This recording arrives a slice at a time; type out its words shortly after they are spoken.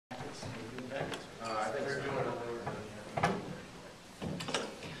I think they're doing it.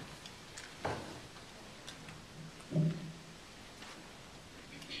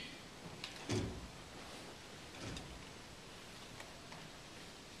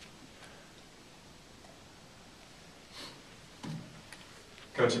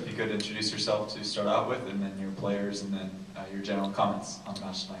 Coach, if you could introduce yourself to start out with, and then your players, and then your general comments on the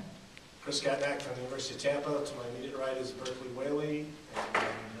match tonight. Chris Gatnack from the University of Tampa. To my immediate right is Berkeley Whaley, and then,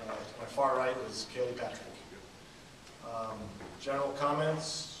 to my far right is Kaylee Patrick. General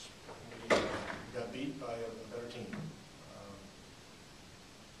comments, we got beat by a better team.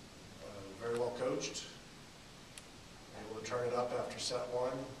 Very well coached, able to turn it up after set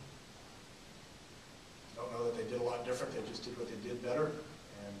one. Don't know that they did a lot different, they just did what they did better.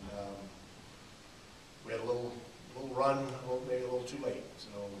 And we had a little run, maybe a little too late. So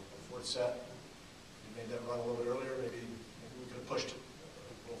the fourth set, we made that run a little bit earlier. Maybe we could have pushed it a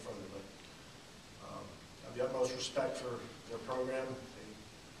little further. But I have the utmost respect for their program. They,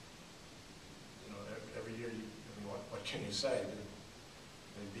 every year, what can you say?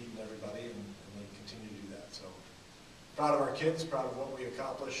 They've beaten everybody, and they continue to do that. So proud of our kids, proud of what we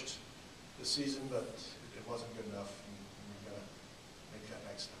accomplished this season, but it wasn't good enough. We've got to make that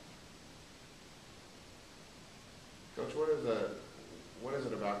next step. Coach, what is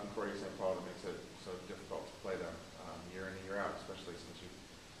it about Concordia St. Paul that makes it so difficult to play them year in and year out, especially since you've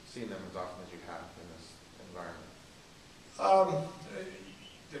seen them as often as you have in this environment?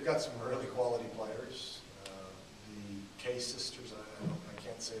 They've got some really quality players. The K sisters, I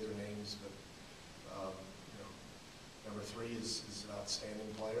can't say their names, but number 3 is an outstanding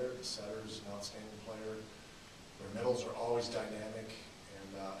player. The setter is an outstanding player. Their middles are always dynamic,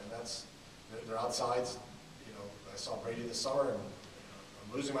 and their outsides. I saw Brady this summer, and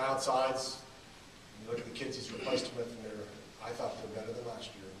I'm losing my outsides. And you look at the kids he's replaced them with, and I thought they're better than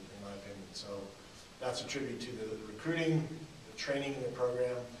last year, in my opinion. So that's a tribute to the recruiting, the training in the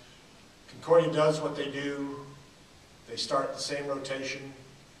program. Concordia does what they do. They start the same rotation.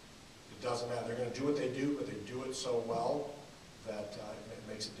 It doesn't matter. They're going to do what they do, but they do it so well that it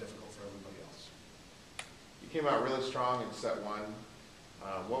makes it difficult for everybody else. You came out really strong in set 1.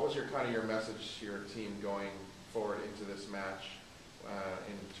 What was your message to your team going forward into this match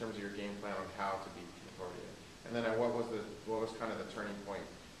in terms of your game plan on how to beat Concordia? And then what was kind of the turning point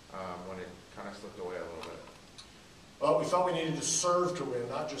when it kind of slipped away a little bit? Well, we felt we needed to serve to win,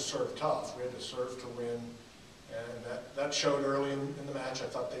 not just serve tough. We had to serve to win, and that showed early in the match. I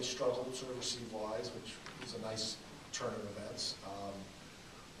thought they struggled sort of receive-wise, which was a nice turn of events.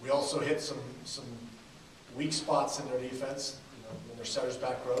 We also hit some weak spots in their defense. When their setter's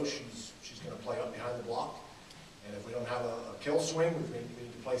back row, she's going to play up behind the block. And if we don't have a kill swing, we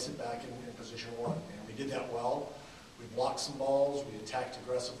need to place it back in position 1. And we did that well. We blocked some balls. We attacked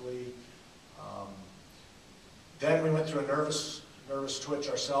aggressively. Then we went through a nervous twitch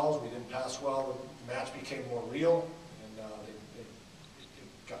ourselves. We didn't pass well. The match became more real, and it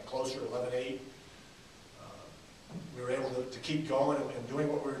got closer, 11-8. We were able to keep going and doing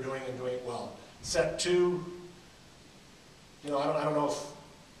what we were doing and doing it well. Set 2, I don't know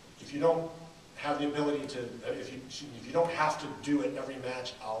if you don't have the ability to, if you don't have to do it every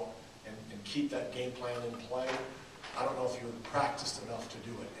match out and keep that game plan in play, I don't know if you're practiced enough to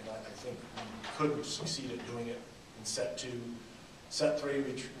do it. And I think we couldn't succeed at doing it in set 2. Set 3, we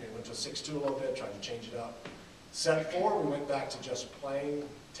went to a 6-2 a little bit, tried to change it up. Set 4, we went back to just playing,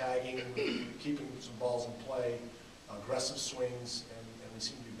 tagging, keeping some balls in play, aggressive swings, and we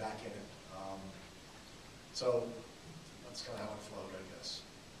seem to be back in it. So that's kind of how it flowed, I guess.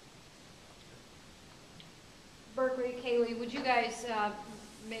 Berkeley, Kaylee, would you guys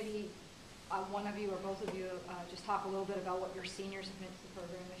maybe one of you or both of you just talk a little bit about what your seniors have meant to the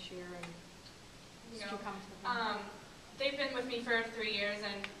program this year and they've been with me for 3 years,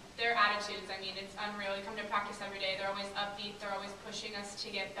 and their attitudes, I mean, it's unreal. You come to practice every day, they're always upbeat, they're always pushing us to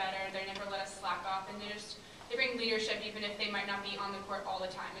get better, they never let us slack off, and they bring leadership even if they might not be on the court all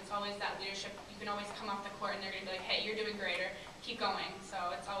the time. It's always that leadership. You can always come off the court and they're going to be like, hey, you're doing great, or keep going.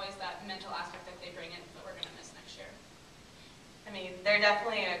 So it's always that mental aspect that they bring in that we're going to miss next year. I mean, they're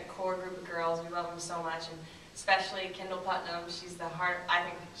definitely a core group of girls. We love them so much, and especially Kendall Putnam. She's the heart. I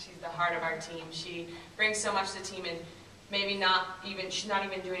think she's the heart of our team. She brings so much to the team, and maybe she's not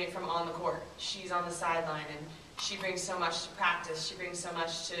even doing it from on the court. She's on the sideline, and she brings so much to practice. She brings so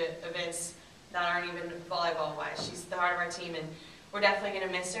much to events that aren't even volleyball-wise. She's the heart of our team, and we're definitely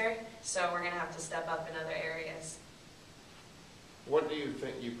going to miss her, so we're going to have to step up in other areas. What do you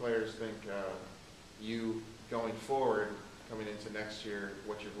players think, you going forward, coming into next year,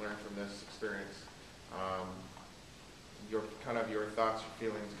 what you've learned from this experience, your thoughts,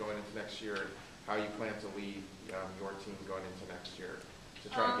 your feelings going into next year, how you plan to lead your team going into next year to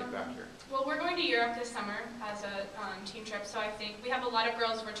try to get back here. Well, we're going to Europe this summer as a team trip, so I think we have a lot of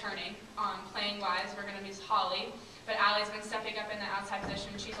girls returning. Playing-wise, we're going to miss Holly, but Allie's been stepping up in the outside position.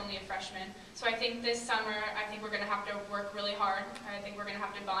 She's only a freshman. So I think this summer, I think we're going to have to work really hard. I think we're going to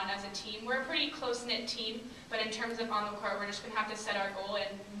have to bond as a team. We're a pretty close-knit team, but in terms of on the court, we're just going to have to set our goal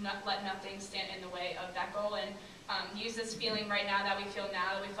and not let nothing stand in the way of that goal, and use this feeling right now that we feel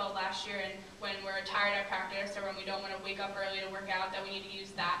now that we felt last year, and when we're tired at practice or when we don't want to wake up early to work out, that we need to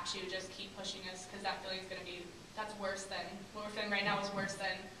use that to just keep pushing us, because that feeling is going to be, that's worse than, what we're feeling right now is worse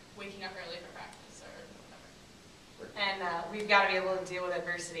than waking up early for practice or whatever. And we've got to be able to deal with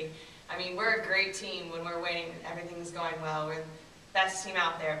adversity. I mean, we're a great team when we're winning and everything's going well. We're the best team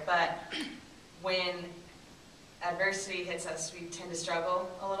out there, but when adversity hits us, we tend to struggle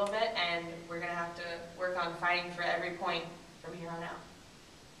a little bit, and we're going to have to work on fighting for every point from here on out.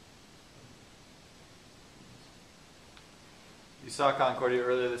 You saw Concordia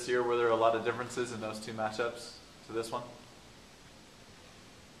earlier this year. Were there a lot of differences in those two matchups to this one?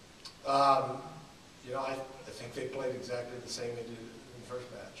 You know, I think they played exactly the same they did in the first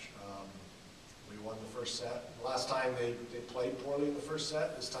match. We won the first set. Last time they played poorly in the first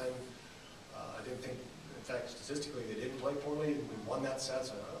set. This time, I didn't think, in fact, statistically, they didn't play poorly, and we won that set,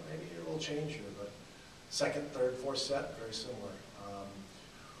 so maybe it will change here. But second, third, fourth set, very similar.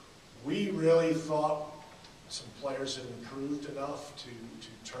 We really thought some players had improved enough to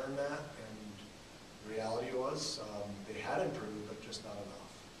turn that, and the reality was they had improved, but just not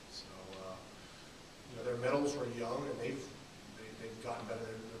enough. So, you know, their middles were young, and they've gotten better.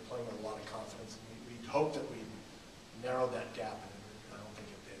 They're playing with a lot of confidence, and we hoped that we narrowed that gap, and I don't think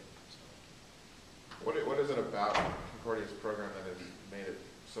it did. So. What is it about Concordia's program that has made it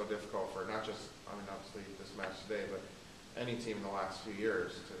so difficult for not just, I mean, obviously this match today, but any team in the last few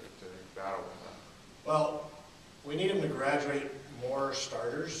years to battle with them? Well, we need them to graduate more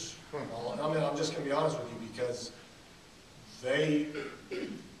starters. I mean, I'm just going to be honest with you, because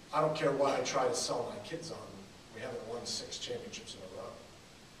I don't care what I try to sell my kids on, we haven't won 6 championships in a row.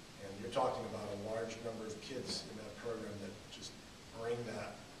 And you're talking about a large number of kids in that program that just bring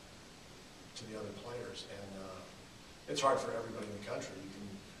that to the other players. And it's hard for everybody in the country.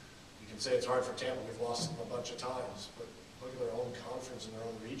 You can say it's hard for Tampa. We've lost them a bunch of times, but look at their own conference and their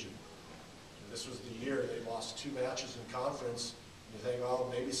own region. This was the year they lost 2 matches in conference. And you think,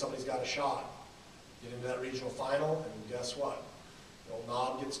 well, maybe somebody's got a shot. Get into that regional final, and guess what? The old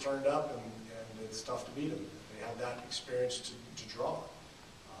knob gets turned up, and it's tough to beat them. They have that experience to draw.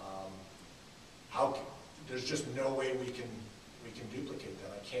 There's just no way we can duplicate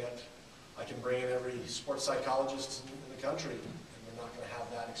that. I can bring in every sports psychologist in the country, and they're not going to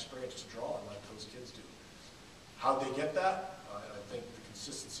have that experience to draw on like those kids do. How'd they get that? I think the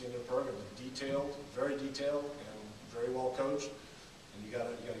consistency in their program is detailed, very detailed, and very well coached. And you got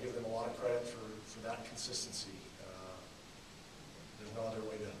to give them a lot of credit for that consistency. There's no other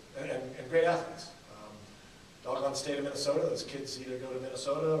way to, and great athletes. Doggone state of Minnesota, those kids either go to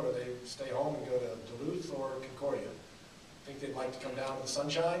Minnesota or they stay home and go to Duluth or Concordia. I think they'd like to come down to the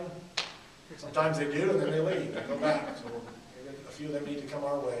sunshine. Sometimes they do, and then they leave and go back. So maybe a few of them need to come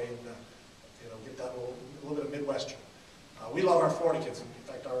our way and get that little bit of Midwestern. We love our Florida kids. In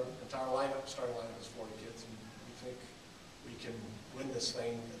fact, our entire starting lineup is Florida kids, and we think we can win this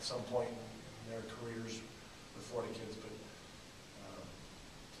thing at some point in their careers with Florida kids. But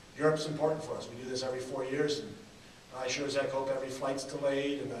Europe's important for us. We do this every 4 years, and I sure as heck hope every flight's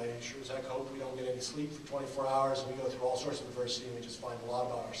delayed, and I sure as heck hope we don't get any sleep for 24 hours, and we go through all sorts of adversity, and we just find a lot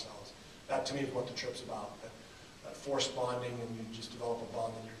about ourselves. That, to me, is what the trip's about, that forced bonding, and you just develop a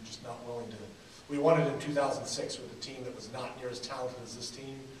bond that you're just not willing to. We won it in 2006 with a team that was not near as talented as this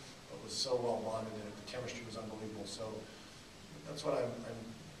team, but was so well bonded, and the chemistry was unbelievable. So that's what I'm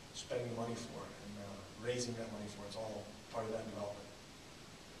spending the money for, and raising that money for. It's all part of that development.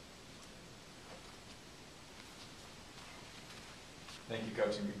 Thank you,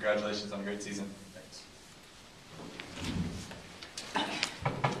 Coach, and congratulations on a great season.